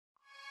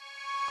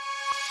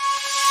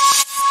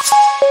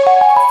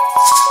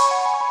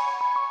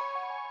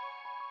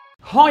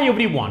Hi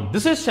everyone,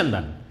 this is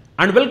Chandan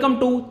and welcome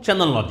to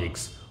Chandan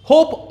Logics.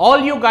 Hope all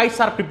you guys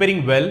are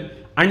preparing well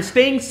and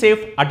staying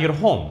safe at your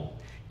home.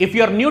 If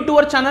you are new to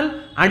our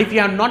channel and if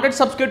you have not yet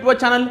subscribed to our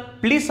channel,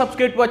 please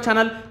subscribe to our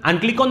channel and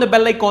click on the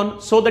bell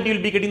icon so that you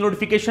will be getting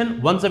notification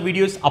once the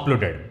video is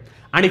uploaded.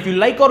 And if you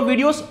like our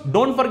videos,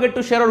 don't forget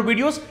to share our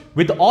videos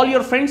with all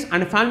your friends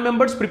and family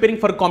members preparing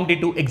for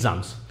competitive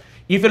exams.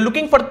 If you're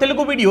looking for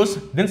Telugu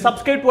videos, then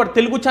subscribe to our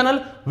Telugu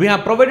channel. We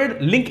have provided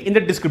link in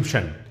the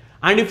description.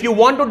 And if you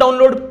want to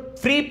download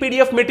free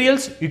PDF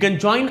materials, you can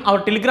join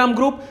our Telegram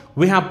group.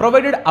 We have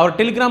provided our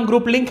Telegram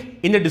group link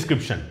in the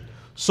description.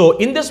 So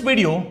in this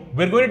video,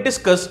 we're going to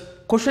discuss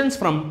questions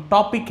from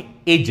topic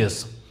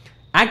ages.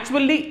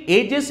 Actually,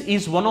 ages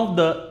is one of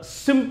the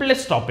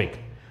simplest topic.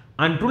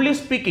 And truly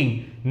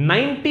speaking,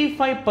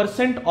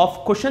 95% of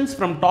questions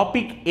from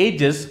topic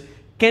ages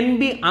can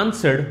be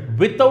answered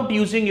without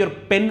using your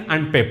pen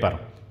and paper.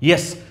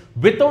 Yes,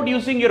 without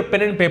using your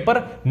pen and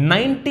paper,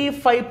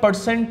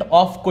 95%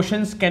 of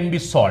questions can be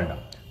solved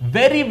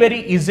very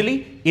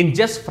easily in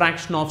just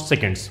fraction of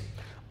seconds.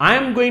 I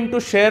am going to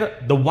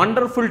share the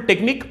wonderful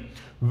technique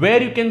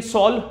where you can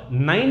solve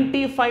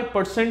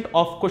 95%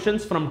 of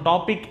questions from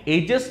topic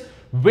ages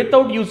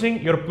without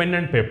using your pen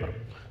and paper.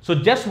 So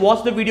just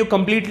watch the video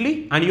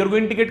completely and you're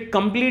going to get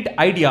complete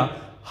idea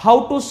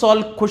how to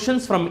solve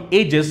questions from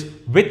ages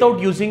without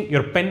using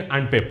your pen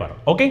and paper.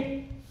 Okay?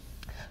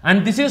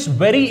 And this is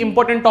very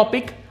important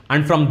topic,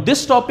 and from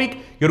this topic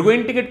you're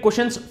going to get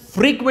questions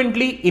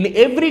frequently in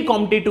every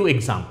competitive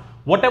exam.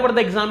 Whatever the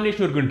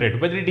examination you're going to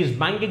write, whether it is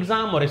bank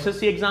exam or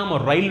SSC exam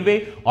or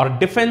railway or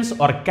defense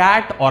or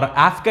CAT or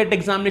AFCAT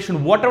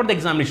examination, whatever the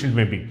examination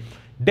may be,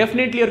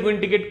 definitely you're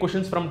going to get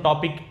questions from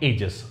topic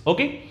ages.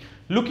 Okay?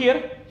 Look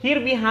here. Here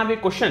we have a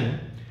question.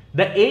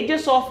 The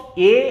ages of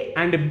A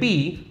and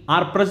B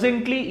are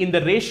presently in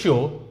the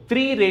ratio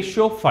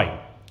 3:5.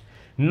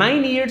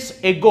 9 years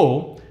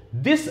ago,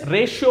 this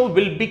ratio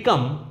will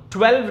become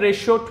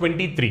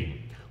 12:23.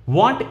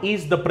 What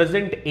is the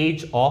present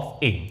age of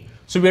A?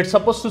 So we are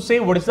supposed to say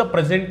what is the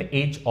present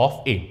age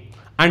of A.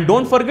 And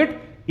don't forget,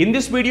 in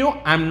this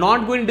video, I am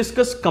not going to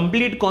discuss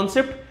complete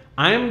concept.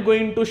 I am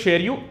going to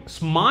share you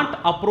smart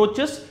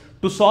approaches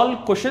to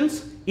solve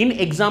questions in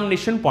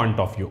examination point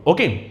of view.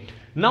 Okay.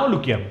 Now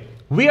look here.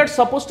 We are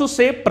supposed to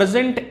say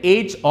present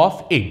age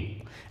of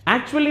A.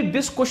 Actually,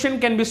 this question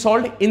can be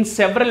solved in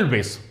several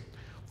ways.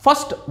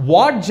 First,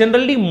 what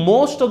generally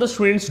most of the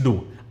students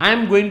do, I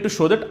am going to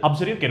show that.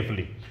 Observe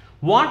carefully.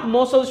 What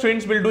most of the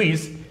students will do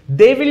is,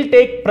 they will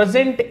take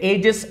present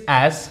ages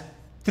as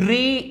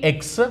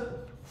 3x,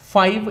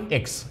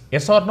 5x.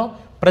 Yes or no?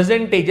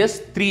 Present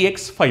ages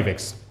 3x,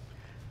 5x.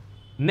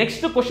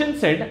 Next question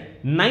said,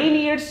 9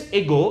 years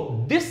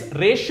ago, this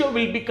ratio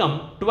will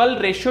become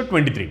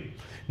 12:23.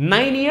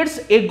 9 years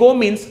ago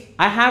means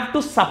I have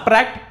to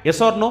subtract. Yes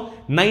or no?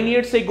 9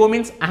 years ago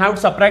means I have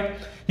to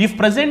subtract. If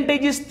present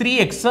age is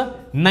 3x,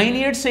 9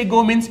 years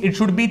ago means it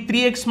should be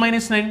 3x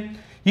minus 9.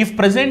 If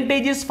present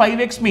age is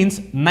 5x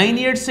means 9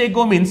 years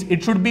ago means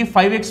it should be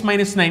 5x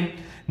minus 9.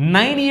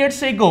 9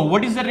 years ago,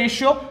 what is the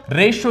ratio?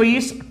 Ratio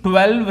is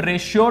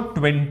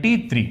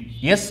 12:23.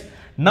 Yes.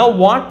 Now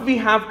what we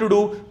have to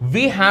do?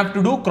 We have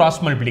to do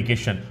cross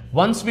multiplication.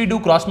 Once we do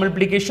cross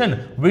multiplication,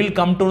 we will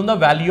come to know the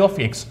value of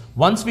x.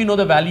 Once we know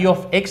the value of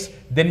x,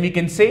 then we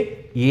can say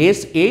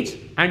A's age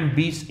and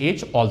B's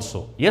age also.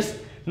 Yes.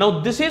 Now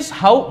this is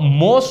how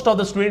most of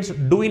the students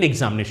do in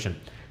examination.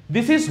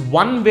 This is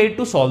one way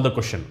to solve the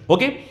question.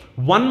 Okay.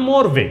 One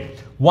more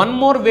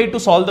way to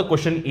solve the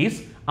question is,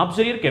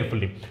 observe here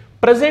carefully.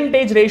 Present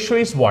age ratio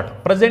is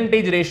what? Present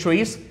age ratio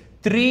is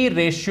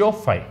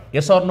 3:5.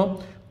 Yes or no?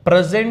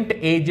 Present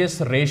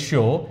ages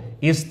ratio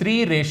is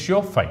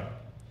 3:5.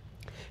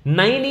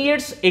 9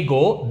 years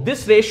ago,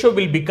 this ratio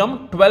will become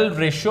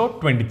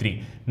 12:23.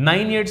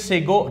 9 years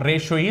ago,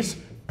 ratio is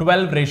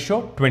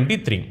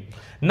 12:23.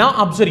 Now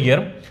observe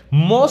here,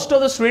 most of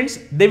the students,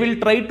 they will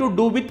try to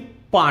do with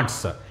parts.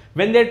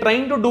 When they are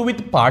trying to do with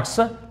parts,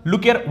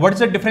 look here, what is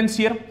the difference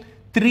here?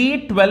 3,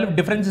 12,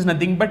 difference is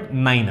nothing but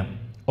 9.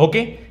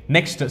 Okay.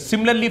 Next,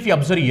 similarly, if you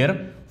observe here,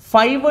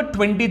 5,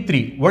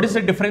 23, what is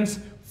the difference?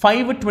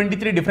 5,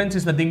 23, difference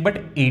is nothing but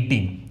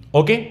 18.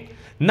 Okay.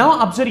 Now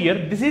observe here,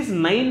 this is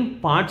 9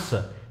 parts.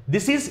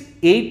 This is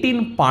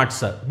 18 parts,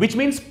 which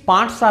means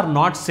parts are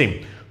not same.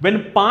 When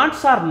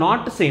parts are not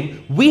same,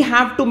 we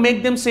have to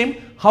make them same.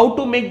 How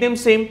to make them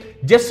same?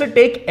 Just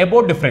take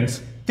above difference.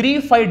 3,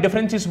 5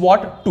 difference is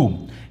what? 2.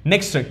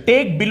 Next,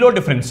 take below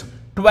difference.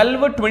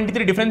 12,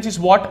 23 difference is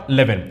what?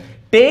 11.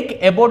 Take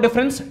above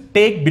difference,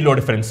 take below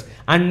difference.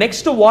 And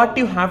next, what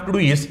you have to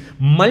do is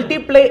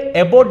multiply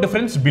above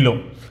difference below.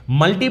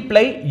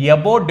 Multiply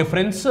above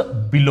difference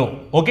below.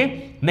 Okay.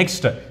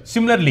 Next,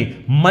 similarly,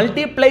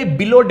 multiply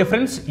below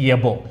difference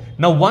above.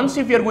 Now, once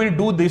if you are going to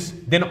do this,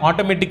 then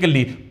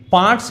automatically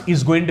parts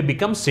is going to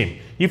become same.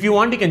 If you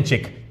want, you can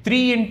check.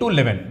 3 into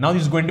 11. Now,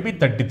 this is going to be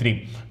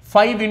 33.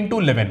 5 into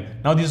 11.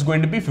 Now, this is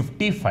going to be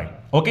 55.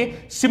 Okay.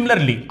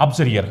 Similarly,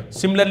 observe here.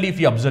 Similarly, if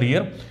you observe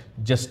here,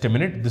 just a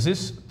minute, this is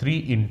 3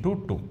 into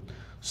 2.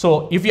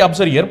 So if you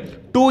observe here,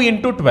 2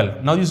 into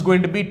 12, now this is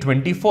going to be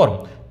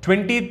 24.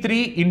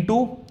 23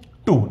 into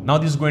 2, now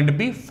this is going to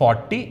be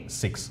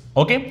 46.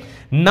 Okay.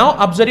 Now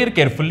observe here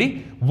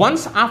carefully.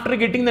 Once after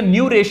getting the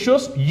new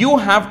ratios, you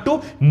have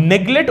to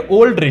neglect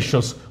old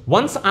ratios.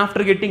 Once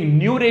after getting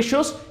new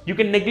ratios, you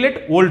can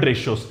neglect old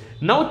ratios.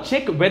 Now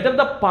check whether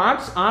the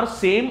parts are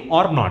same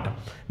or not.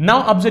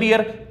 Now observe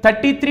here,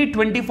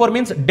 3324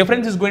 means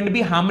difference is going to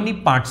be how many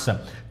parts?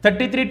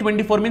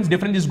 3324 means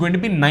difference is going to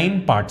be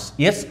 9 parts.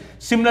 Yes.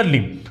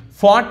 Similarly,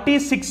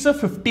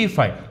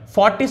 4655.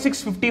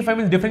 4655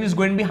 means difference is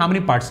going to be how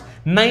many parts?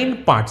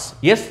 9 parts.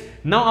 Yes.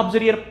 Now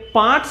observe here,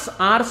 parts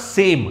are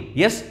same.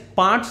 Yes.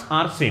 Parts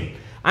are same.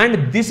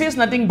 And this is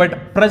nothing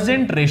but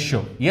present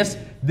ratio. Yes.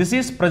 This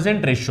is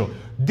present ratio.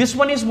 This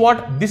one is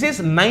what? This is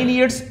 9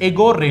 years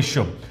ago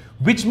ratio,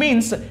 which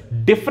means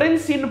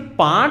difference in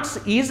parts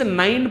is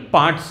 9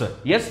 parts.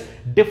 Yes,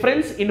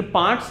 difference in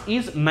parts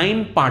is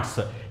 9 parts.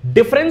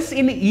 Difference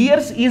in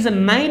years is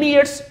 9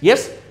 years.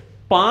 Yes,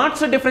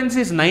 parts difference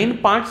is 9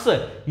 parts,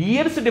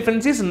 years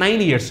difference is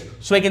 9 years.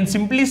 So I can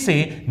simply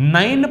say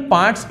 9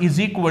 parts is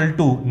equal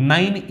to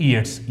 9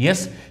 years.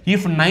 Yes,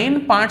 if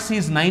 9 parts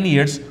is 9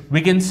 years,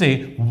 we can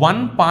say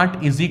 1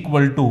 part is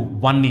equal to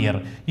 1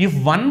 year. If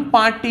 1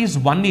 part is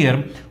 1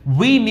 year,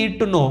 we need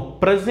to know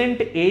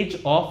present age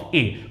of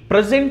A.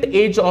 Present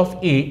age of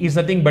A is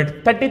nothing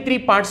but 33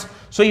 parts.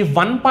 So if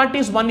 1 part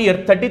is 1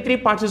 year, 33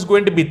 parts is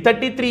going to be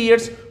 33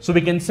 years. So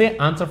we can say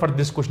answer for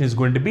this question is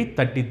going to be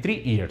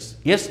 33 years.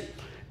 Yes.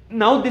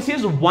 Now this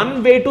is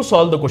one way to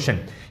solve the question.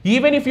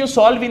 Even if you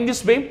solve in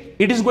this way,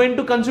 it is going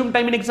to consume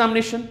time in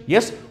examination.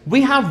 Yes,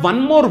 we have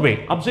one more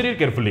way. Observe it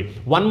carefully.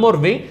 One more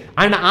way,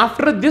 and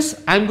after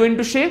this I am going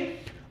to show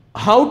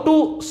how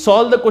to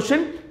solve the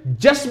question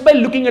just by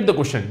looking at the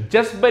question.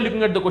 Just by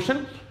looking at the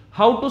question,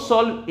 how to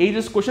solve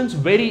ages questions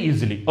very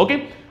easily.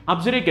 Okay,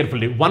 observe it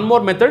carefully. One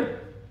more method.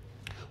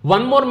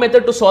 One more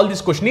method to solve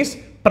this question is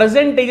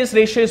present ages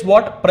ratio is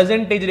what?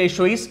 Present age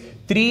ratio is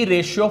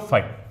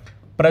 3:5.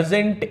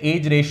 Present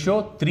age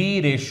ratio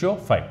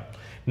 3:5.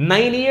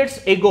 9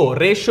 years ago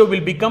ratio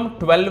will become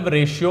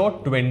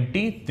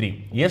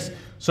 12:23. Yes.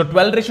 So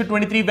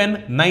 12:23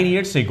 when? 9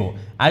 years ago.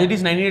 As it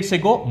is 9 years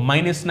ago,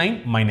 minus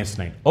 9, minus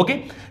 9.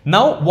 Okay.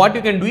 Now what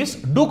you can do is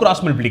do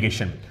cross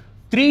multiplication.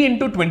 3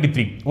 into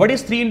 23. What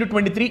is 3 into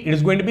 23? It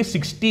is going to be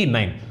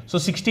 69. So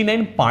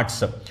 69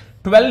 parts.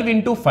 12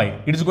 into 5.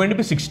 It is going to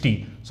be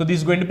 60. So this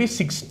is going to be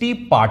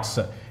 60 parts.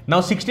 Now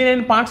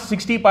 69 parts,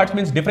 60 parts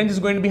means difference is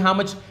going to be how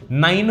much?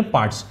 9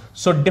 parts.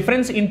 So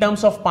difference in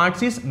terms of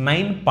parts is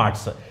 9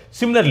 parts.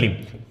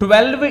 Similarly,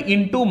 12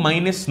 into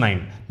minus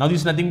 9. Now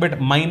this is nothing but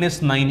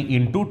minus 9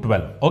 into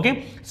 12.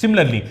 Okay.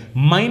 Similarly,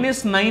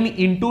 minus 9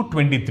 into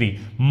 23.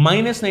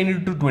 Minus 9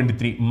 into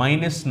 23.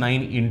 Minus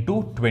 9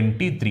 into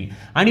 23.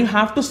 And you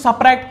have to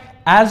subtract.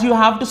 As you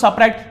have to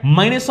subtract,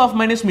 minus of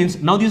minus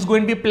means now this is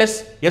going to be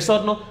plus. Yes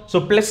or no? So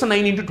plus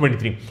 9 into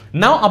 23.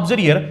 Now observe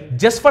here,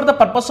 just for the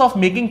purpose of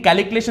making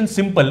calculation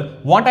simple,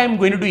 what I am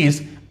going to do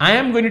is I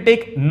am going to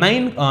take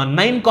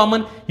 9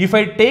 common. If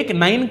I take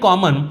 9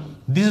 common,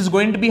 this is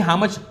going to be how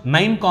much?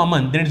 9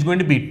 common, then it's going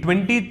to be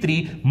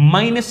 23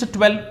 minus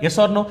 12. Yes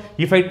or no?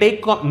 If I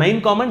take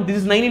 9 common, this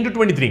is 9 into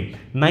 23.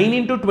 9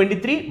 into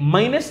 23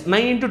 minus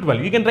 9 into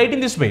 12. You can write in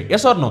this way.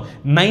 Yes or no?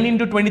 9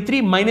 into 23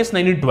 minus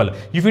 9 into 12.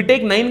 If you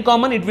take 9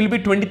 common, it will be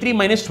 23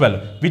 minus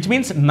 12, which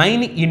means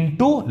 9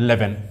 into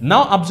 11.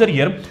 Now observe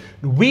here.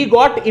 We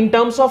got in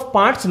terms of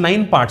parts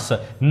 9 parts.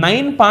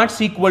 9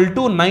 parts equal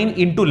to 9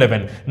 into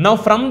 11. Now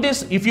from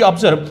this, if you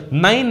observe,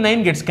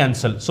 9 gets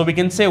cancelled. So we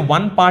can say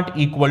 1 part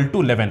equal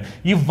to 11.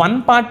 If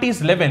 1 part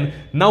is 11,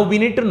 now we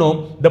need to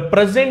know the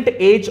present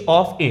age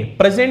of A.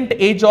 Present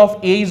age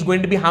of A is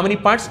going to be how many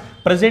parts?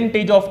 Present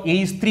age of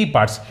A is 3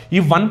 parts.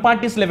 If 1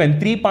 part is 11,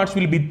 3 parts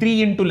will be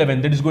 3 into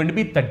 11. That is going to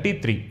be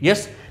 33.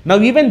 Yes. Now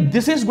even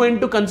this is going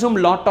to consume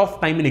lot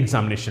of time in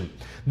examination.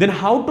 Then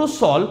how to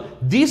solve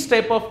these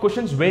type of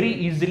questions very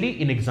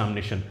easily in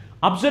examination?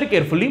 Observe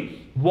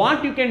carefully.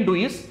 What you can do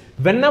is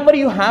whenever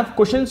you have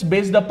questions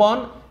based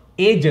upon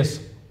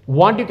ages,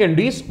 what you can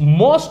do is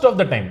most of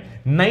the time,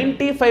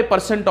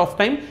 95% of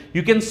time,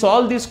 you can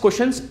solve these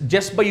questions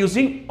just by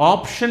using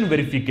option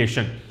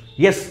verification.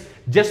 Yes,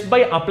 just by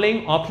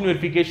applying option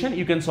verification,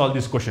 you can solve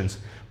these questions.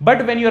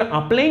 But when you are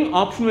applying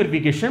option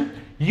verification,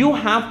 you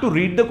have to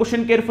read the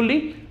question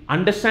carefully,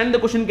 understand the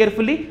question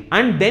carefully,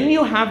 and then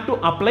you have to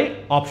apply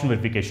option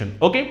verification.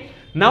 Okay.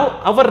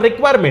 Now our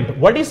requirement,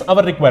 what is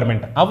our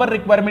requirement? Our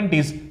requirement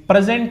is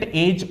present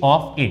age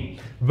of A.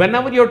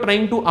 Whenever you are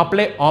trying to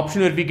apply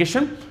option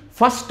verification,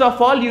 first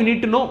of all you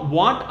need to know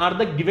what are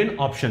the given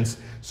options.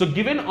 So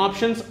given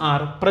options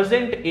are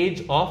present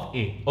age of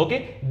A.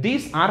 Okay.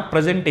 These are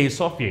present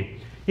age of A.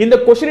 In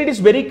the question, it is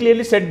very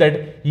clearly said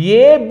that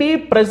AB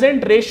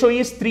present ratio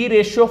is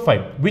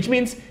 3:5, which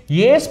means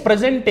A's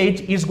present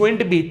age is going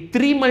to be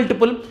 3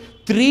 multiple.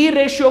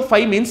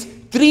 3:5 means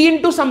 3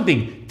 into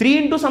something.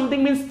 3 into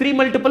something means 3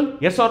 multiple.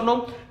 Yes or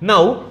no?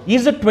 Now,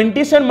 is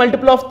 27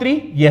 multiple of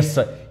 3? Yes.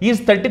 Is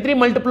 33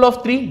 multiple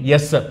of 3?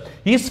 Yes.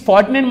 Is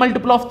 49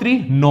 multiple of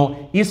 3?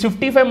 No. Is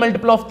 55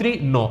 multiple of 3?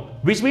 No.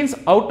 which means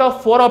out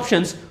of 4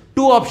 options,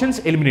 2 options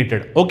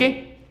eliminated.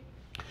 Okay.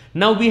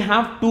 Now we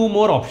have 2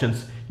 more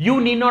options. You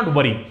need not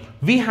worry.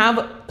 We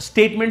have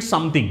statement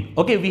something.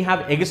 Okay, we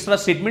have extra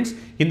statements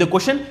in the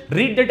question.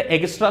 Read that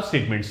extra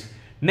statements.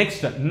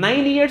 Next,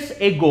 9 years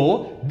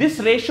ago, this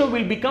ratio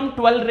will become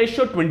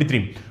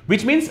 12:23,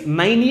 which means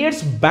 9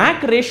 years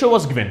back ratio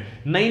was given.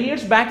 9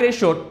 years back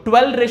ratio,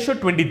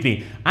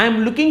 12:23. I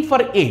am looking for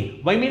A.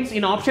 Why means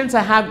in options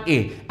I have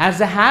A.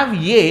 As I have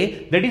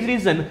A, that is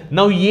reason.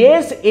 Now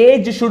A's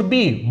age should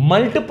be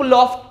multiple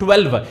of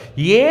 12.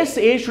 A's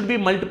age should be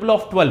multiple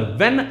of 12.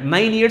 When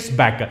 9 years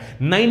back?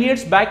 9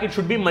 years back it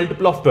should be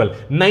multiple of 12.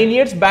 9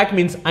 years back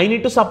means I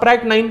need to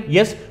subtract 9.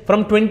 Yes,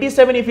 from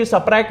 27 if you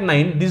subtract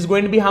 9, this is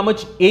going to be how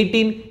much?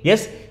 18.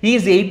 Yes, he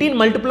is 18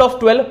 multiple of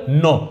 12.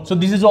 No, so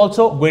this is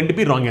also going to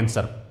be wrong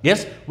answer.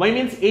 Yes, why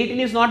means 18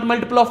 is not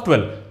multiple of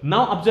 12.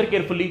 Now observe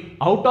carefully.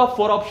 Out of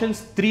 4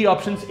 options, 3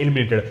 options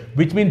eliminated,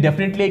 which means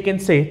definitely I can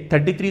say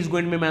 33 is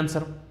going to be my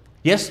answer.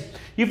 Yes,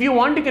 if you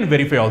want you can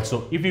verify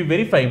also. If you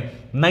verify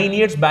 9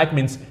 years back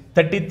means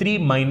 33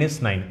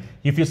 minus 9.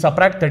 If you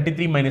subtract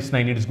 33 minus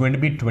 9, it is going to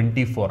be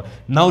 24.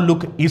 Now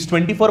look, is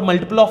 24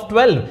 multiple of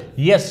 12?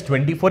 Yes,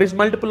 24 is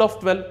multiple of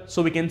 12.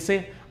 So we can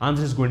say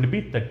answer is going to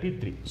be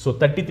 33. So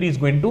 33 is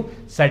going to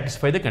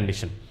satisfy the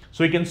condition.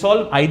 So you can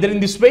solve either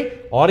in this way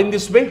or in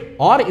this way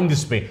or in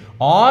this way,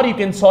 or you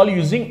can solve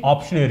using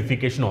option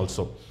verification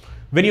also.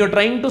 When you are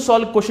trying to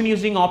solve question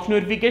using option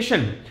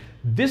verification,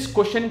 this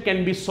question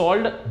can be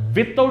solved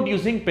without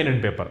using pen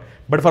and paper.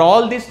 But for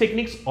all these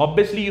techniques,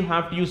 obviously you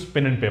have to use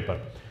pen and paper.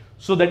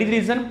 So that is the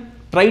reason,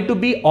 try to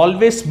be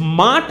always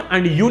smart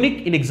and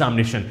unique in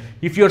examination.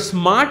 If you are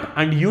smart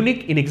and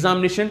unique in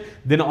examination,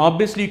 then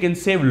obviously you can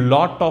save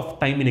lot of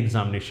time in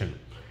examination.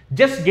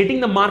 Just getting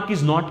the mark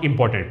is not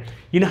important.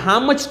 In how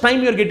much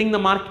time you are getting the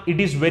mark, it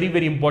is very,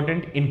 very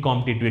important in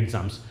competitive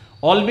exams.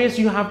 Always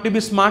you have to be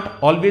smart,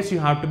 always you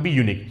have to be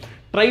unique.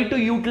 Try to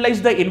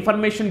utilize the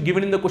information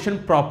given in the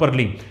question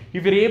properly.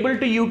 If you are able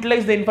to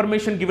utilize the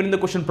information given in the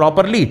question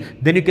properly,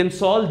 then you can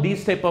solve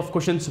these type of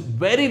questions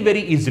very, very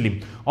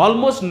easily.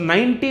 Almost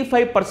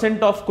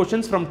 95% of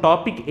questions from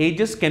topic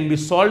ages can be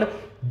solved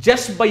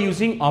just by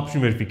using option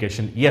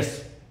verification.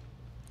 Yes.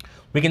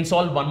 We can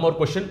solve one more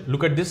question.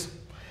 Look at this.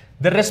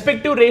 The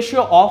respective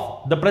ratio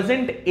of the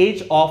present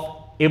age of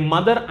a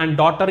mother and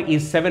daughter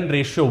is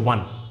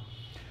 7:1.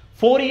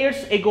 4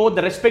 years ago,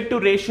 the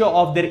respective ratio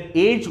of their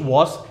age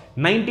was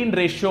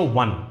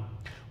 19:1.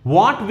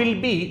 What will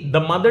be the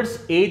mother's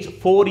age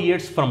 4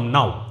 years from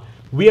now?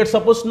 We are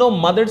supposed to know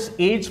mother's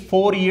age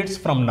 4 years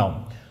from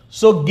now.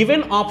 So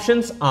given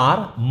options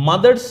are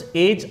mother's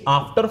age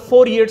after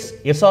 4 years,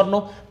 yes or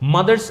no?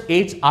 Mother's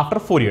age after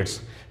 4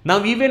 years.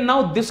 Now even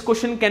now this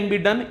question can be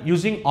done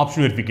using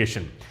option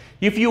verification.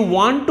 If you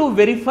want to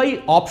verify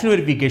option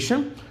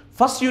verification,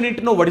 first you need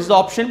to know what is the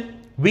option.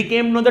 We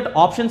came to know that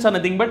options are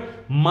nothing but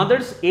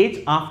mother's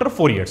age after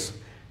 4 years.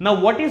 Now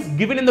what is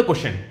given in the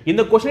question? In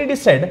the question it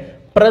is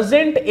said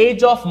present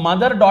age of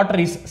mother-daughter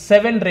is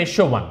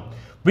 7:1,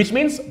 which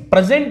means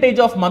present age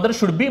of mother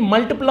should be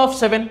multiple of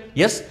 7.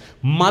 Yes,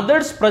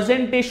 mother's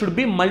present age should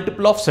be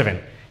multiple of 7.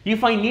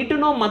 If I need to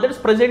know mother's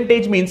present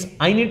age means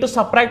I need to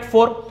subtract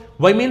 4.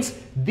 Why means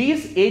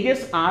these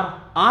ages are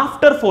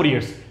after 4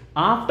 years.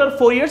 After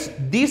 4 years,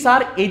 these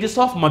are ages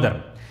of mother.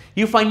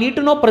 If I need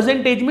to know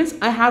present age means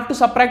I have to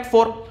subtract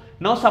 4.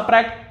 Now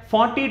subtract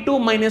 42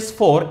 minus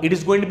 4, it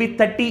is going to be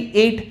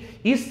 38.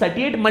 Is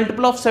 38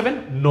 multiple of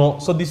 7? No.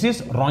 So this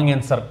is wrong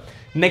answer.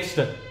 Next,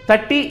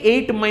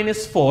 38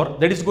 minus 4,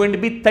 that is going to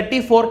be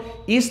 34.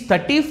 Is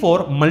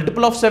 34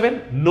 multiple of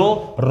 7?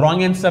 No.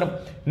 Wrong answer.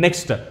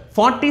 Next,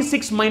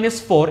 46 minus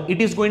 4,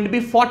 it is going to be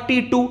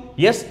 42.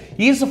 Yes.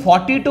 Is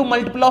 42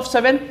 multiple of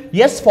 7?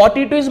 Yes,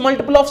 42 is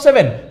multiple of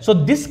 7. So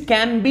this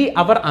can be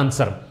our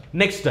answer.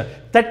 Next,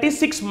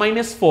 36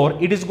 minus 4,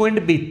 it is going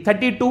to be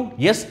 32.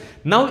 Yes.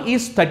 Now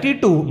is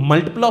 32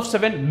 multiple of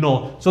 7?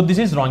 No. So this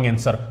is wrong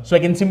answer. So I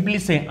can simply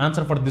say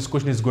answer for this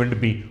question is going to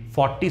be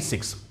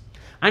 46.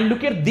 And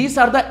look here, these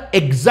are the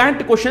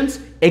exact questions,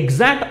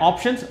 exact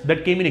options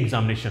that came in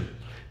examination.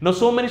 Now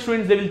so many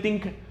students, they will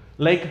think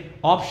like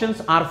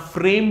options are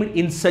framed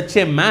in such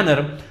a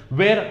manner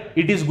where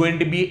it is going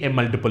to be a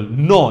multiple.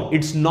 No,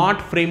 it's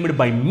not framed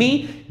by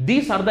me.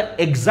 These are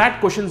the exact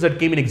questions that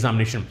came in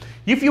examination.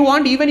 If you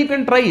want, even you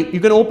can try, you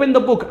can open the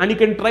book and you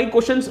can try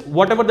questions,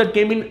 whatever that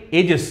came in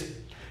ages.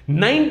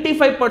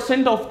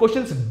 95% of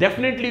questions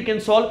definitely you can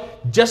solve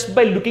just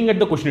by looking at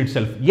the question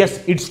itself.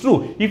 Yes, it's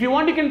true. If you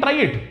want, you can try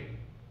it.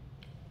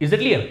 Is it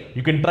clear?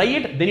 You can try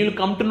it, then you will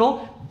come to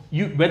know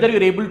whether you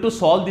are able to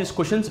solve these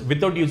questions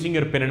without using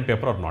your pen and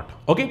paper or not.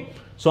 Okay.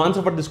 So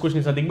answer for this question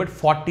is nothing but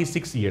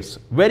 46 years.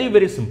 Very,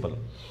 very simple.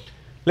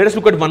 Let us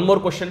look at one more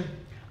question.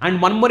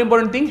 And one more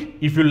important thing,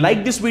 if you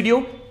like this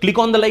video, click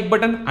on the like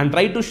button and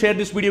try to share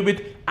this video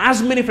with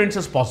as many friends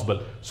as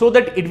possible so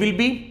that it will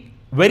be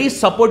very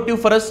supportive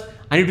for us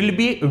and it will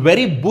be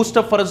very boost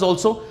up for us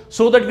also,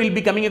 so that we'll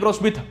be coming across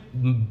with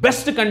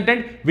best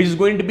content which is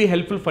going to be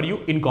helpful for you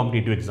in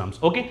competitive exams.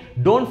 Okay.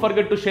 Don't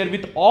forget to share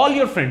with all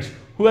your friends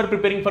who are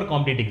preparing for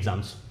competitive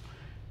exams.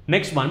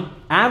 Next one,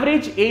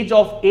 average age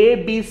of A,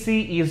 B,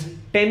 C is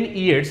 10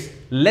 years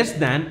less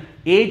than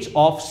age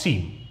of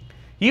C.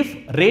 If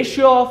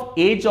ratio of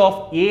age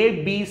of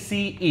A, B,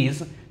 C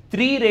is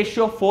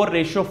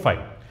 3:4:5.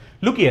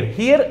 Look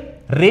here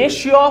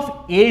ratio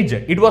of age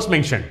it was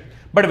mentioned,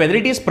 but whether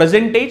it is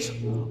present age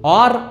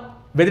or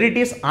whether it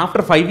is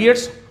after 5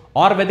 years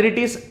or whether it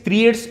is 3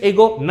 years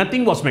ago,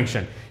 nothing was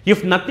mentioned.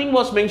 If nothing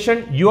was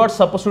mentioned, you are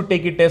supposed to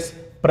take it as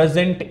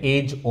present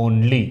age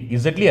only.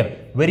 Is it clear?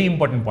 Very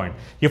important point.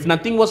 If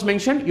nothing was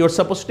mentioned, you are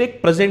supposed to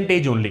take present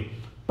age only.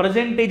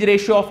 Present age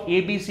ratio of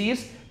ABC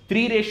is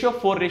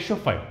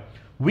 3:4:5.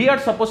 We are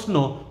supposed to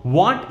know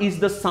what is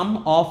the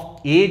sum of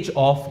age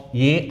of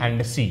A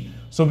and C.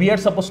 So we are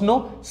supposed to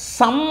know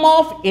sum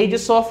of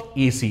ages of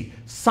AC.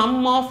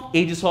 Sum of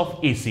ages of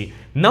AC.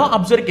 Now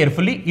observe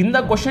carefully. In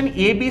the question,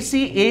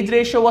 ABC age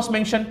ratio was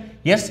mentioned.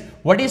 Yes.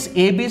 What is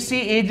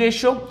ABC age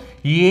ratio?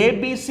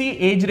 ABC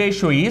age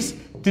ratio is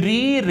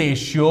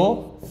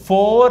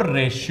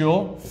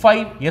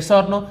 3:4:5. Yes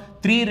or no?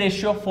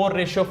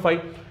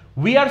 3:4:5.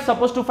 We are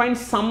supposed to find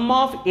sum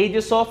of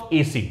ages of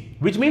AC,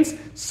 which means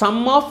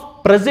sum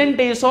of present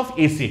ages of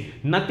AC.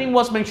 Nothing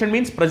was mentioned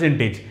means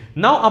present age.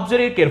 Now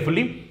observe it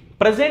carefully.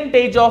 Present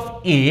age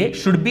of A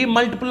should be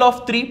multiple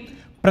of 3.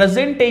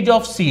 Present age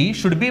of C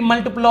should be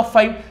multiple of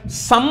 5.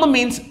 Sum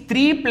means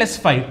 3 plus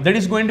 5. That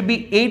is going to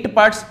be 8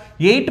 parts.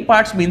 8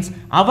 parts means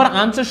our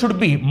answer should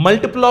be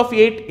multiple of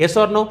 8. Yes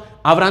or no?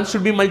 Our answer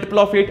should be multiple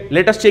of 8.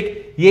 Let us check.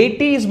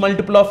 80 is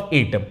multiple of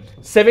 8.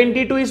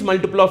 72 is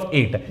multiple of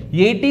 8.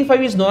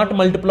 85 is not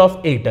multiple of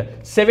 8.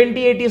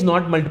 78 is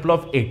not multiple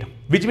of 8.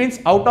 Which means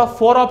out of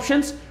 4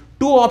 options,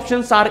 2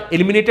 options are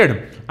eliminated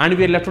and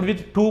we are left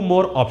with 2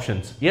 more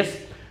options. Yes.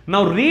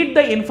 Now read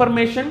the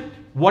information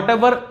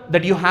whatever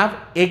that you have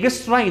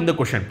extra in the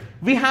question.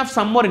 We have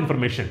some more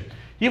information.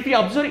 If you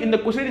observe in the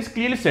question, it is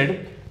clearly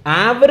said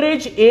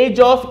average age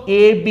of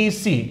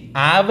ABC.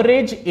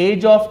 Average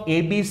age of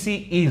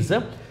ABC is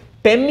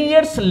 10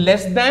 years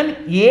less than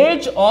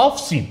age of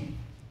C.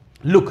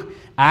 Look,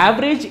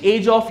 average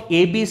age of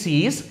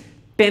ABC is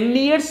 10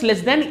 years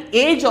less than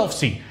age of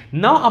C.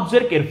 Now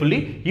observe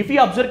carefully. If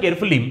you observe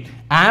carefully,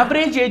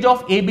 average age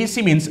of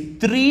ABC means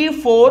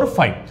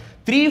 3:4:5.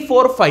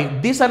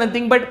 3:4:5. These are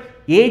nothing but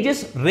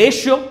ages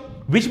ratio,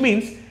 which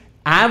means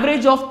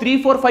average of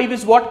 3:4:5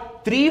 is what?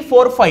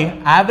 3:4:5.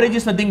 Average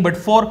is nothing but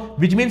 4,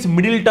 which means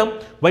middle term.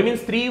 Why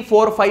means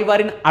 3:4:5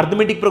 are in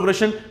arithmetic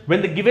progression. When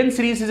the given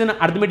series is in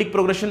arithmetic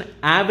progression,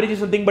 average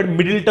is nothing but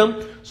middle term.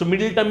 So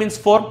middle term means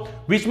 4,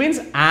 which means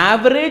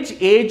average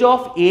age of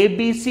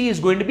ABC is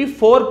going to be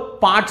 4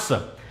 parts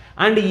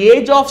and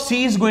age of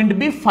C is going to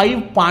be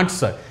 5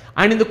 parts.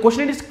 And in the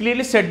question it is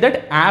clearly said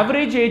that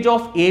average age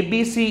of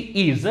ABC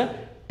is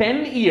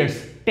 10 years.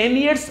 10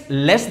 years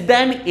less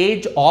than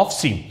age of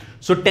C.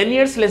 So 10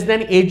 years less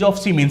than age of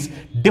C means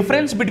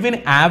difference between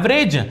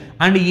average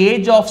and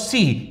age of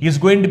C is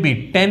going to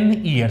be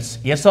 10 years.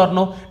 Yes or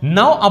no?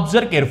 Now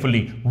observe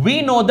carefully.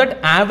 We know that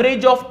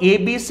average of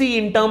ABC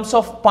in terms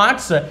of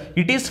parts,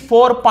 it is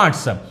 4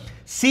 parts.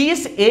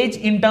 C's age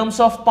in terms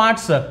of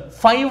parts,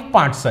 5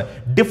 parts.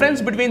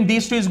 Difference between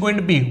these two is going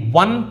to be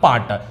 1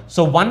 part.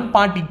 So 1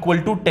 part equal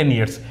to 10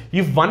 years.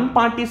 If 1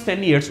 part is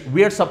 10 years,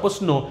 we are supposed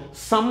to know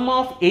sum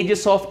of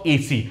ages of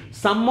AC.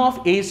 Sum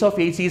of ages of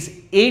AC is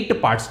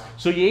 8 parts.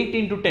 So 8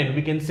 into 10,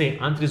 we can say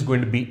answer is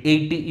going to be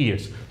 80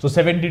 years. So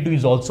 72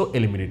 is also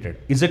eliminated.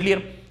 Is it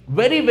clear?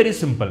 Very, very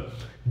simple.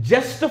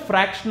 Just a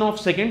fraction of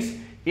seconds.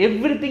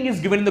 Everything is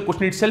given in the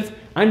question itself,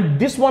 and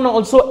this one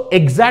also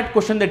exact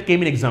question that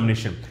came in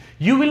examination.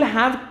 You will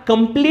have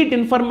complete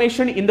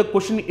information in the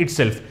question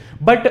itself,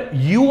 but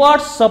you are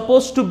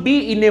supposed to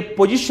be in a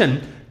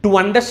position to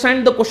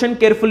understand the question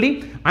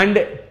carefully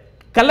and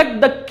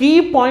collect the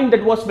key point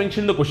that was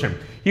mentioned in the question.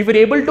 If you are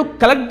able to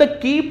collect the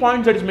key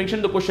points that is mentioned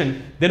in the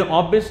question, then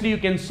obviously you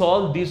can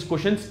solve these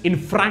questions in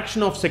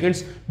fraction of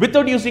seconds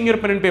without using your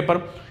pen and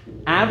paper.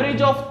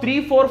 Average of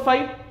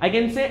 3:4:5, I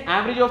can say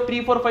average of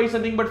 3:4:5 is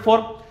nothing but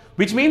 4,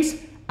 which means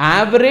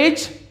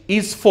average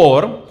is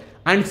 4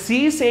 and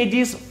C's age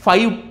is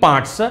 5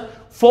 parts.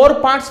 4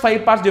 parts,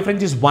 5 parts,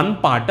 difference is 1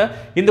 part.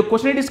 In the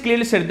question it is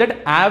clearly said that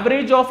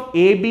average of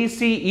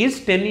ABC is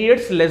 10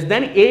 years less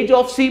than age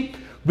of C,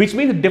 which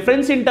means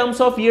difference in terms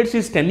of years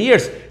is 10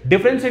 years.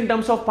 Difference in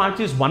terms of parts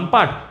is 1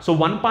 part. So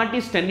 1 part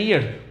is 10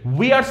 years.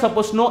 We are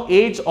supposed to know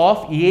age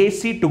of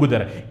AC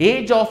together.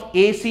 Age of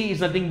AC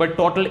is nothing but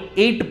total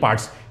 8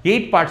 parts.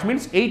 8 parts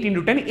means 8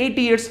 into 10,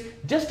 80 years.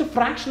 Just a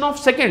fraction of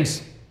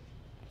seconds.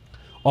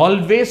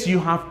 Always you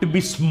have to be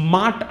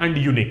smart and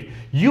unique.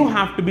 You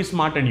have to be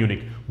smart and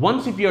unique.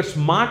 Once if you are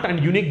smart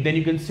and unique, then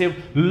you can save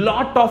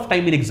lot of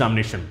time in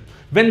examination.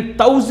 When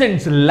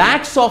thousands,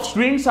 lakhs of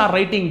students are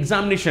writing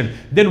examination,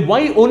 then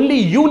why only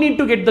you need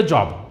to get the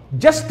job?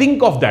 Just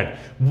think of that.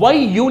 Why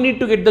you need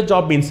to get the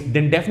job means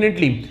then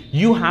definitely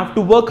you have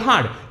to work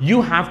hard.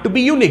 You have to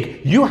be unique.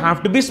 You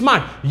have to be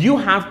smart. You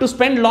have to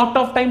spend lot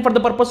of time for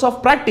the purpose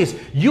of practice.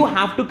 You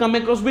have to come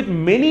across with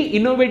many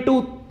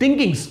innovative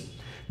thinkings.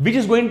 which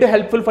is going to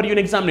helpful for you in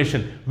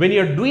examination. When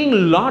you're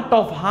doing lot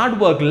of hard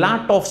work,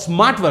 lot of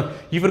smart work,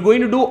 if you're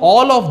going to do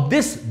all of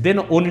this, then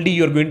only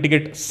you're going to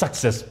get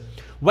success.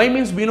 Why?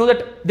 Means we know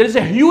that there is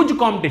a huge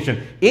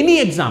competition. Any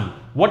exam,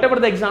 whatever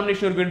the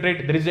examination you're going to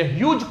write, there is a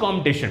huge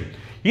competition.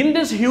 In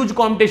this huge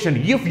competition,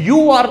 if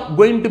you are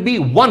going to be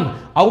one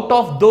out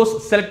of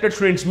those selected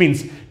students,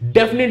 means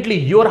definitely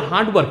your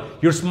hard work,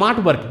 your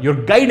smart work, your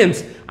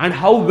guidance, and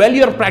how well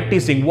you're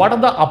practicing, what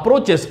are the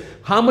approaches,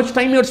 how much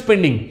time you're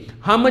spending,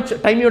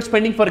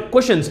 for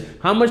questions,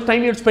 how much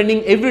time you're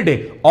spending every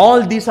day,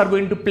 all these are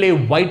going to play a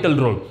vital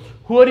role.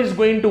 Whoever is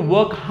going to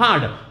work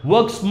hard,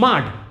 work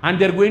smart, and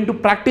they're going to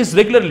practice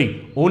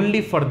regularly, only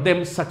for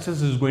them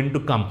success is going to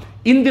come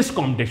in this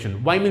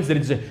competition. Why? Means there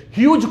is a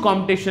huge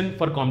competition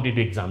for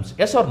competitive exams.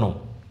 Yes or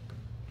no?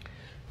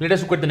 Let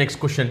us look at the next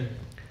question.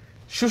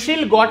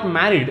 Sushil got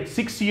married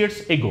 6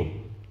 years ago.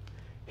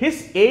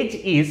 His age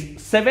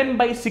is 7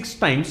 by 6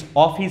 times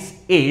of his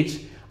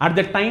age at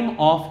the time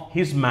of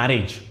his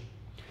marriage.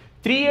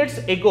 3 years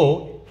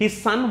ago, his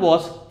son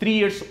was 3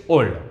 years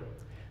old.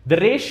 The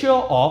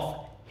ratio of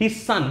his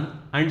son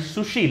and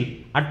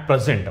Sushil at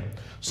present.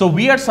 So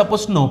we are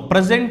supposed to know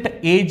present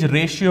age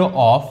ratio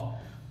of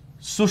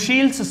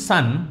Sushil's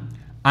son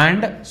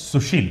and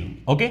Sushil.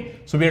 Okay.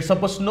 So we are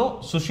supposed to know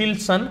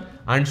Sushil's son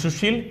and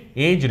Sushil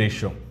age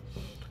ratio.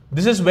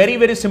 This is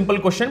very simple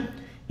question.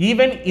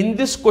 Even in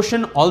this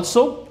question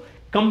also,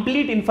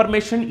 complete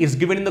information is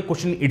given in the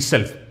question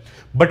itself.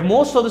 But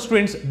most of the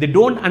students, they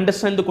don't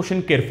understand the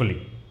question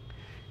carefully.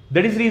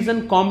 That is the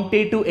reason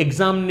competitive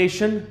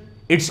examination,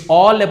 it's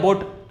all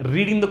about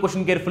reading the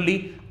question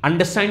carefully,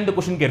 understand the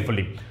question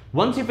carefully.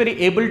 Once if you are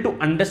able to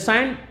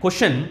understand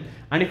question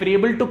and if you are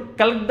able to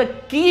collect the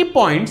key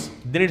points,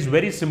 then it's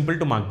very simple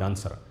to mark the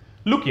answer.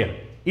 Look here,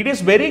 it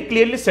is very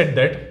clearly said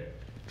that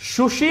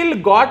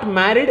Sushil got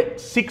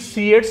married 6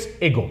 years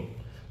ago.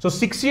 So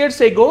 6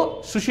 years ago,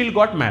 Sushil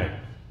got married.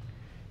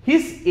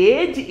 His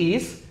age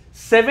is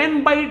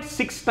 7 by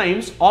 6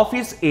 times of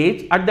his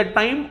age at the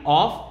time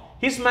of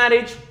his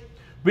marriage,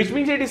 which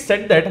means it is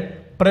said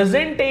that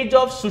present age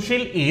of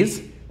Sushil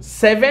is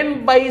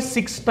 7 by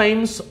 6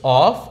 times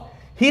of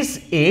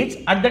his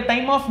age at the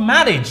time of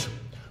marriage,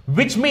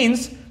 which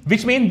means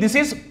this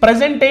is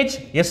present age.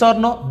 Yes or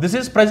no? This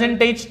is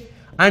present age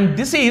and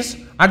this is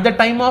at the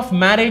time of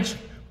marriage.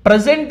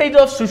 Present age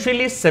of Sushil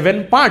is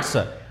 7 parts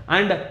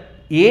and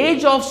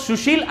age of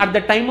Sushil at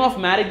the time of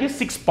marriage is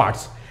 6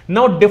 parts.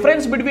 Now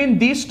difference between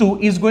these two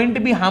is going to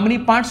be how many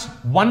parts?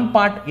 1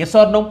 part. Yes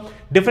or no?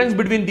 Difference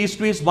between these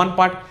two is 1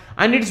 part,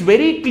 and it's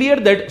very clear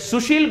that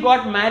Sushil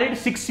got married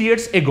 6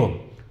 years ago,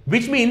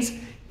 which means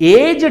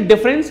age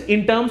difference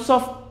in terms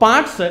of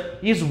parts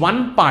is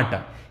 1 part.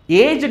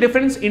 Age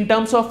difference in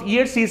terms of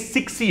years is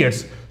 6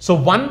 years. So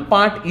 1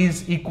 part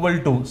is equal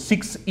to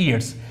 6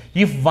 years.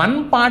 If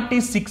 1 part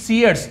is 6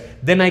 years,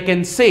 then I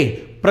can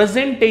say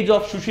present age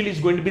of Sushil is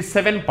going to be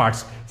 7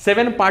 parts.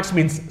 7 parts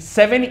means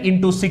 7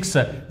 into 6,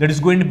 that is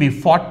going to be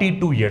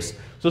 42 years.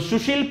 So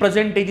Sushil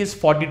present age is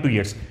 42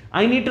 years.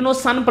 I need to know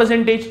son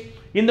present age.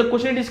 In the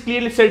question it is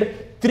clearly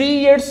said 3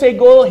 years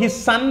ago his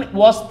son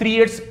was 3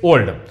 years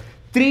old.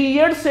 3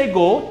 years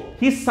ago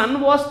his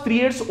son was 3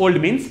 years old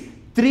means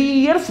 3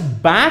 years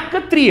back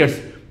 3 years.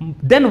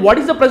 Then what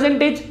is the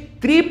present age?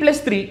 3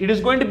 plus 3, it is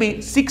going to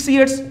be 6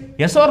 years.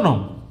 Yes or no?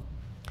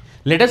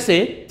 Let us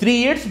say 3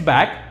 years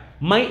back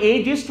my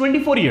age is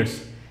 24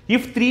 years.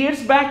 If 3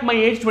 years back my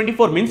age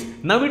 24 means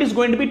now it is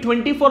going to be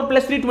 24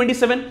 plus 3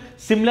 27.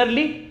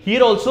 Similarly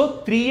here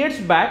also 3 years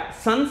back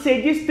son's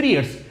age is 3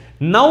 years.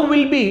 Now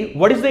will be,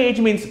 what is the age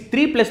means?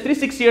 3 plus 3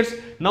 6 years.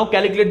 Now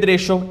calculate the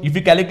ratio. If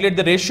you calculate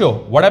the ratio,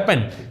 what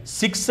happened?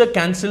 6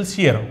 cancels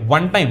here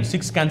 1 time,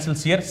 6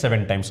 cancels here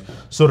 7 times.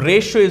 So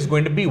ratio is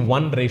going to be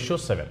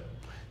 1:7.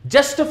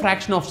 Just a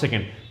fraction of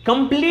second.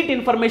 Complete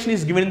information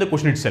is given in the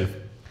question itself.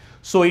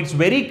 So it's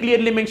very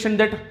clearly mentioned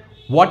that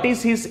what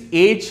is his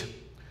age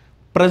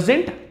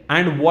present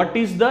and what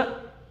is the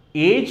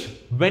age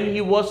when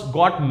he was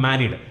got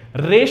married.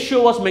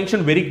 Ratio was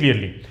mentioned very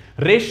clearly.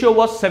 Ratio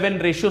was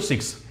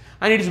 7:6,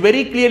 and it is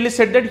very clearly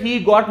said that he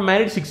got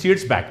married 6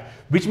 years back,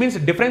 which means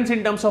difference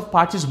in terms of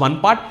parts is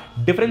 1 part,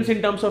 difference in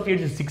terms of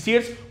years is 6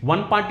 years,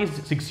 1 part is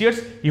 6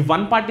 years. If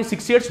 1 part is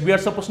 6 years, we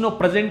are supposed to know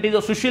present age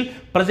of Sushil.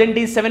 Present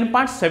is 7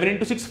 parts, 7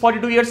 into 6,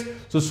 42 years.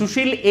 So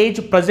Sushil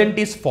age present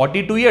is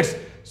 42 years.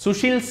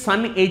 Sushil's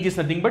son age is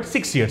nothing but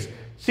 6 years.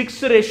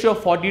 6 ratio of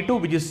 42,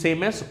 which is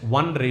same as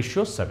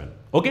 1:7.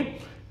 Okay.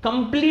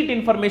 Complete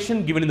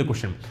information given in the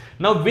question.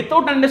 Now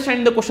without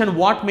understanding the question,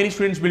 what many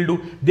students will do,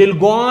 they'll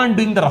go on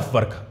doing the rough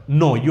work.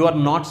 No, you are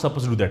not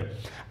supposed to do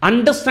that.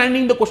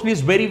 Understanding the question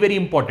is very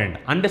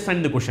important.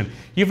 Understanding the question.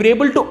 If you're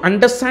able to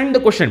understand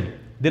the question,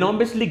 then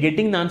obviously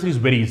getting the answer is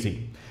very easy.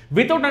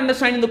 Without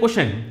understanding the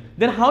question,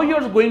 then how you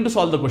are going to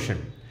solve the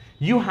question?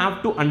 You have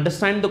to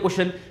understand the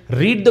question,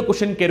 read the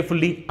question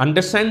carefully,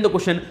 understand the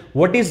question,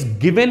 what is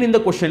given in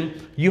the question.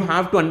 You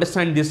have to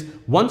understand this.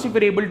 Once if you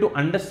are able to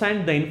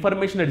understand the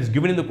information that is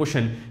given in the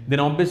question, then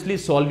obviously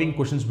solving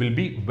questions will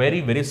be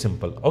very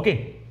simple.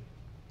 Okay.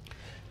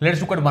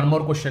 Let's look at one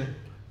more question.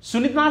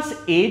 Sunita's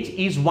age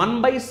is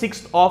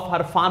 1/6 of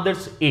her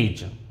father's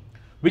age,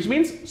 which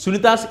means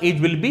Sunita's age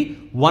will be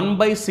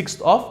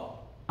 1/6 of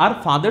her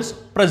father's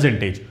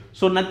present age.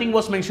 So nothing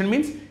was mentioned,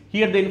 means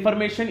here the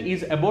information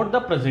is about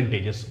the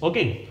percentages.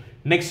 Okay.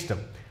 Next,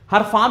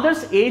 her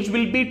father's age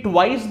will be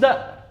twice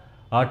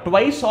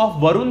of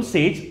Varun's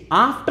age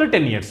after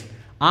 10 years.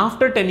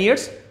 After 10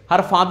 years,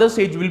 her father's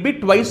age will be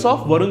twice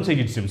of Varun's age,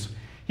 it seems.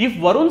 If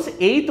Varun's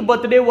 8th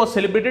birthday was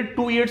celebrated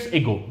 2 years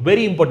ago,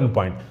 very important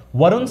point,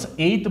 Varun's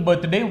 8th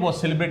birthday was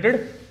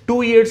celebrated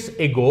 2 years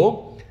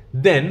ago,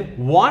 then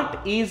what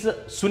is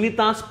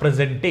Sunita's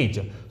present age?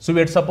 So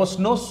we are supposed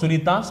to know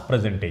Sunita's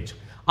present age.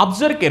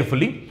 Observe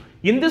carefully.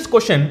 In this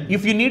question,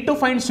 if you need to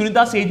find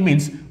Sunita's age,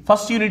 means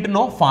first you need to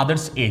know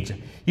father's age.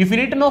 If you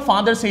need to know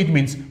father's age,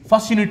 means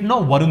first you need to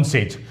know Varun's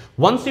age.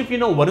 Once if you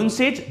know Varun's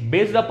age,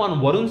 based upon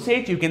Varun's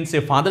age, you can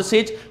say father's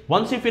age.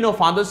 Once if you know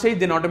father's age,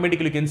 then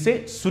automatically you can say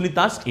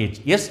Sunita's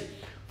age. Yes.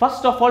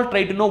 First of all,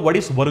 try to know what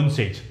is Varun's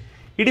age.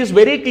 It is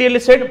very clearly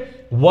said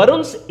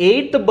Varun's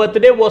 8th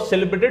birthday was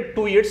celebrated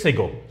 2 years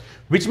ago,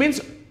 which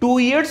means 2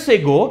 years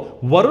ago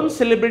Varun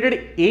celebrated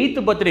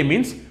 8th birthday,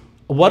 means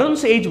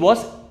Varun's age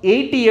was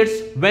 8 years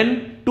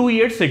when 2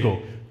 years ago.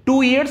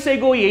 2 years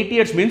ago, 8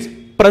 years means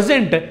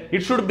present,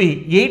 it should be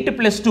 8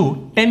 plus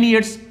 2, 10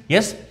 years.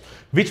 Yes.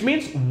 Which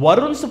means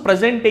Varun's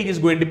present age is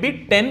going to be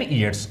 10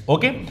 years.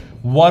 Okay.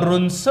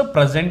 Varun's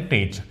present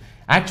age.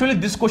 Actually,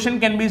 this question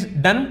can be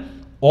done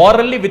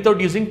orally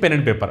without using pen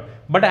and paper.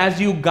 But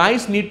as you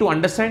guys need to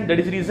understand, that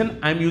is the reason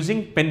I am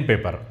using pen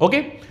paper.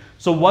 Okay.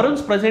 So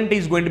Varun's present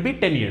age is going to be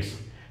 10 years.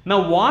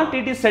 Now what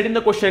it is said in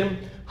the question,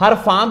 her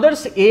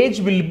father's age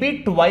will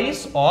be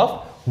twice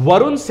of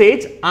Varun's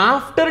age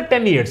after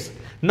 10 years.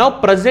 Now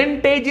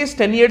present age is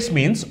 10 years,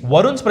 means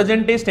Varun's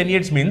present age 10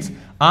 years means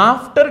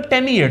after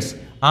 10 years.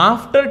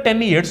 After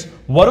 10 years,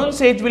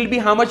 Varun's age will be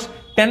how much?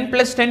 10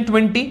 plus 10,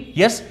 20.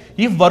 Yes.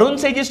 If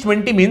Varun's age is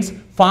 20, means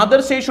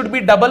father's age should be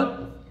double.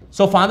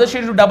 So father's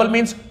age to double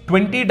means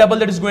 20 double,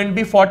 that is going to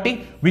be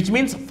 40, which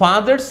means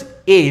father's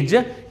age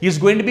is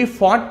going to be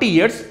 40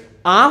 years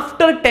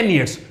after 10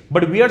 years.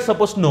 But we are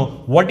supposed to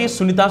know what is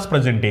Sunita's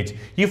present age.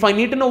 If I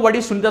need to know what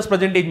is Sunita's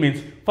present age,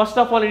 means first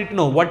of all I need to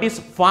know what is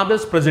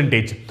father's present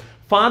age.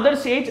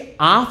 Father's age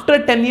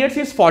after 10 years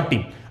is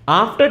 40.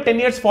 After 10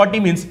 years 40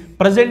 means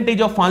present age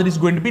of father is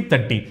going to be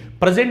 30.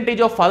 Present age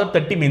of father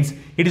 30 means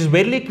it is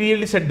very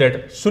clearly said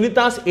that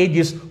Sunita's age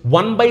is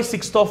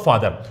 1/6 of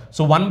father.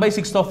 So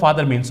 1/6 of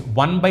father means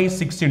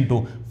 1/6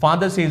 into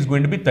father's age is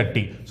going to be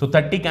 30. So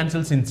 30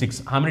 cancels in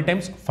 6. How many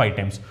times? 5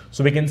 times.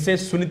 So we can say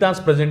Sunita's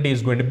present age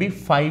is going to be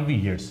 5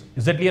 years.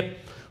 Is that clear?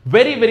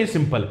 Very, very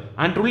simple.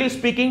 And truly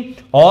speaking,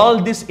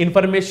 all this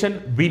information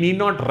we need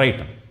not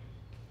write.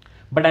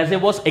 But as I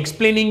was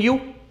explaining you,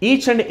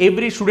 each and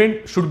every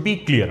student should be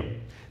clear.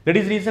 That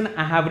is the reason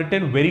I have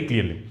written very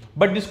clearly.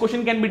 But this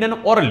question can be done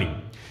orally.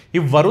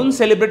 If Varun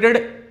celebrated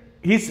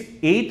his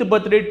 8th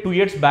birthday 2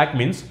 years back,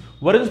 means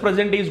Varun's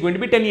present age is going to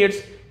be 10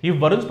 years. If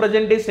Varun's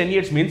present age is 10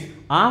 years, means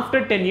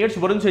after 10 years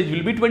Varun's age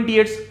will be 20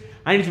 years.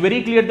 And it's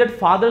very clear that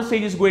father's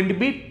age is going to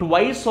be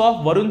twice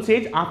of Varun's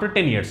age after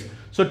 10 years.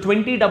 So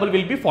 20 double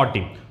will be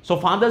 40. So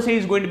father's age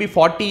is going to be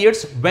 40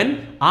 years when?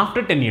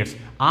 After 10 years.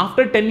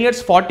 After 10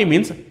 years 40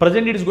 means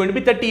present age is going to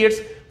be 30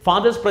 years.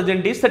 Father's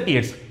present age is 30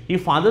 years.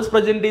 If father's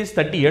present age is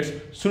 30 years,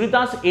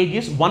 Sunita's age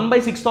is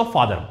 1/6 of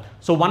father.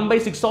 So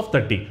 1/6 of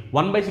 30.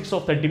 1/6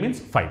 of 30 means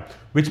 5.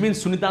 Which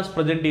means Sunita's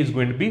present age is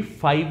going to be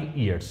 5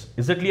 years.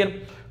 Is that clear?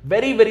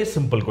 Very, very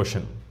simple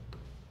question.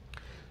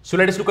 So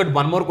let us look at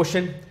one more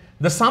question.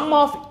 The sum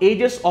of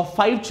ages of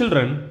 5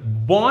 children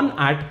born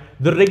at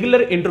the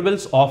regular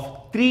intervals of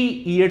 3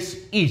 years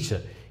each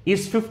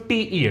is 50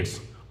 years.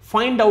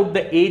 Find out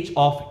the age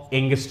of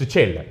youngest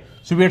child.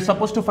 So we are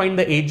supposed to find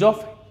the age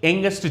of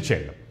youngest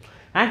child.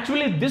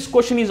 Actually, this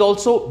question is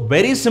also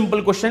very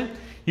simple question.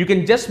 You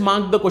can just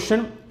mark the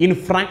question in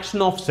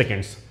fraction of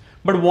seconds.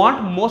 But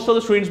what most of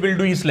the students will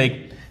do is like,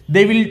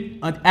 they will,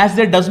 as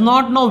they does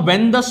not know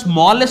when the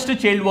smallest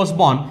child was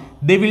born,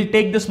 they will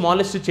take the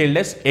smallest child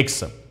as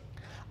x.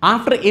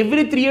 After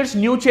every 3 years,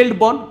 new child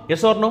born,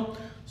 yes or no?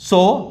 So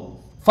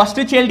first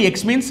child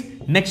x means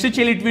next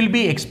child it will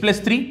be x plus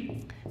 3,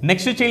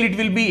 next child it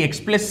will be x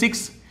plus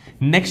 6,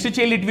 next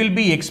child it will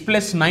be x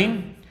plus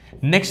 9,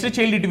 next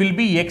child it will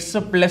be x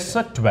plus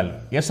 12.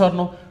 Yes or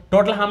no?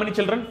 Total how many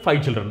children?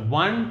 5 children.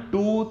 1,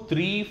 2,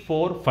 3,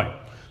 4, 5.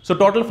 So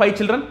total 5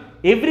 children.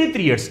 Every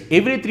 3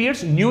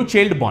 years new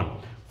child born.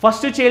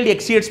 First child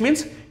x years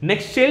means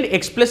next child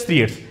x plus 3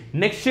 years,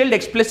 next child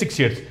x plus 6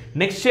 years,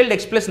 next child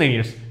x plus 9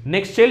 years,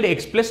 next child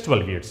x plus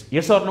 12 years.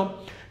 Yes or no?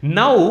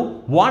 Now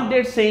what they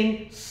are saying,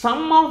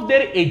 sum of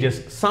their ages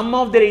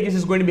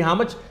is going to be how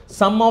much?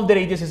 Sum of their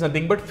ages is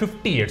nothing but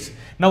 50 years.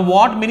 Now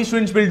what many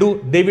students will do?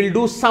 They will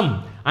do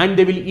sum and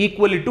they will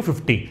equal it to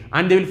 50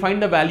 and they will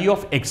find the value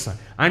of x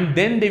and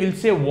then they will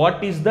say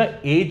what is the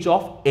age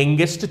of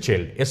youngest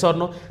child. Yes or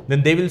no?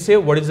 Then they will say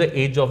what is the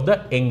age of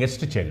the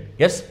youngest child.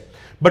 Yes.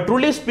 But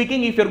truly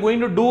speaking, if you are going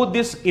to do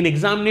this in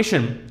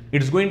examination,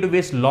 it is going to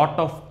waste lot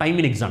of time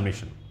in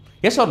examination.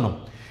 Yes or no?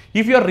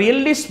 If you are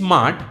really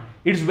smart,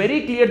 it's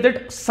very clear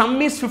that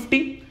sum is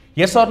 50.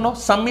 Yes or no?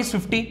 Sum is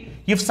 50.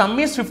 If sum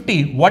is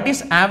 50, what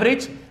is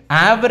average?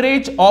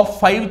 Average of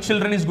 5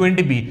 children is going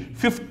to be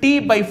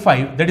 50 by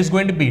 5. That is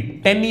going to be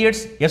 10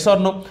 years. Yes or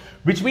no?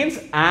 Which means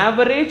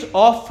average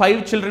of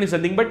 5 children is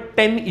nothing but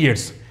 10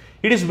 years.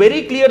 It is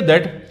very clear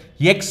that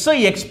x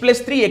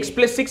plus 3, x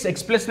plus 6,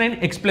 x plus 9,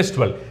 x plus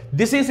 12.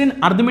 This is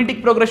in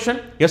arithmetic progression.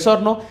 Yes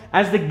or no?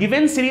 As the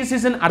given series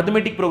is in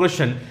arithmetic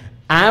progression,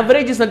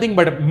 average is nothing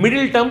but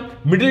middle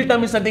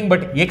term is nothing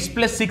but x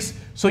plus 6.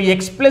 So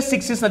x plus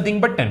 6 is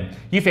nothing but 10.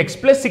 If x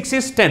plus 6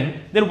 is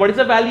 10, then what is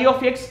the value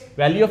of x?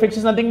 Value of x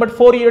is nothing but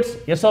 4 years.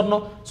 Yes or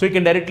no? So you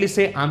can directly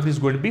say answer is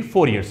going to be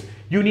 4 years.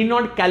 You need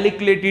not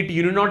calculate it,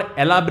 you need not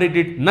elaborate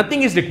it,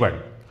 nothing is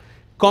required.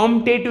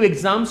 Competitive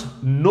exams,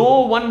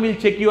 no one will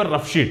check your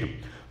rough sheet.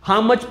 How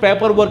much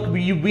paperwork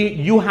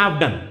you have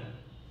done.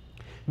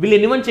 Will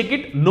anyone check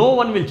it? No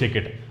one will check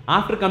it.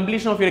 After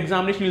completion of your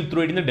examination, you will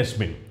throw it in the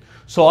dustbin.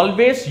 So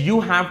always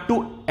you have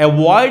to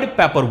avoid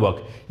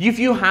paperwork. If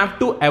you have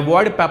to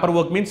avoid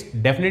paperwork means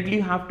definitely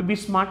you have to be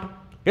smart.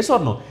 Yes or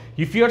no?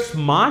 If you are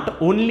smart,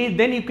 only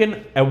then you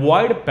can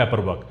avoid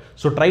paperwork.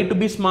 So try to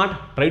be smart,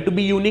 try to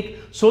be unique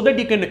so that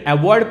you can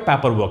avoid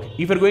paperwork.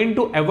 If you are going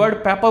to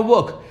avoid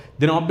paperwork,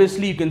 then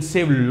obviously you can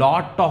save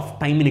lot of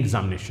time in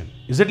examination.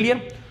 Is it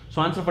clear?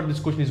 So answer for this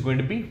question is going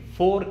to be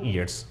 4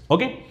 years.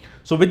 Okay.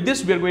 So with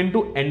this, we are going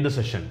to end the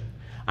session.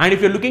 And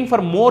if you're looking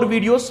for more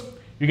videos,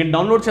 you can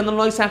download Chandan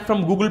Logics app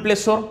from Google Play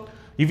Store.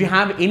 If you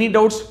have any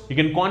doubts, you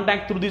can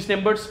contact through these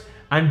numbers.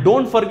 And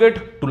don't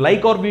forget to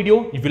like our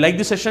video if you like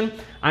this session.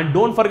 And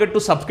don't forget to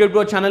subscribe to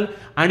our channel.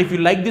 And if you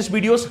like these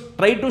videos,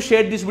 try to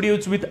share these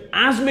videos with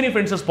as many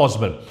friends as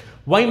possible.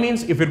 Why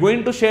means if you're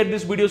going to share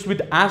these videos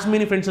with as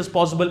many friends as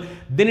possible,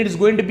 then it is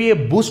going to be a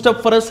boost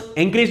up for us,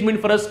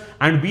 encouragement for us,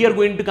 and we are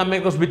going to come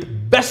across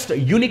with best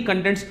unique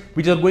contents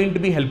which are going to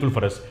be helpful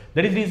for us.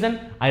 That is the reason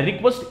I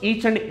request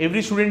each and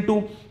every student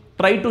to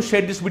try to share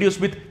these videos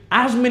with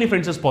as many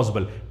friends as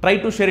possible. Try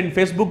to share in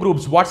Facebook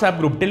groups, WhatsApp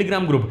group,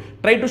 Telegram group.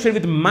 Try to share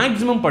with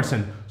maximum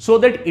percent so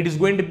that it is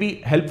going to be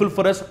helpful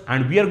for us,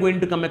 and we are going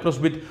to come across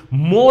with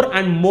more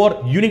and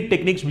more unique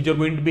techniques which are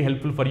going to be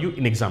helpful for you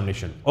in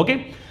examination.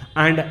 Okay.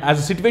 And as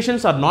the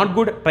situations are not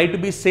good, try to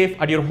be safe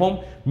at your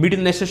home. Meet in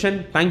the next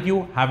session. Thank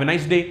you. Have a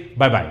nice day.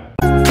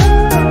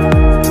 Bye-bye.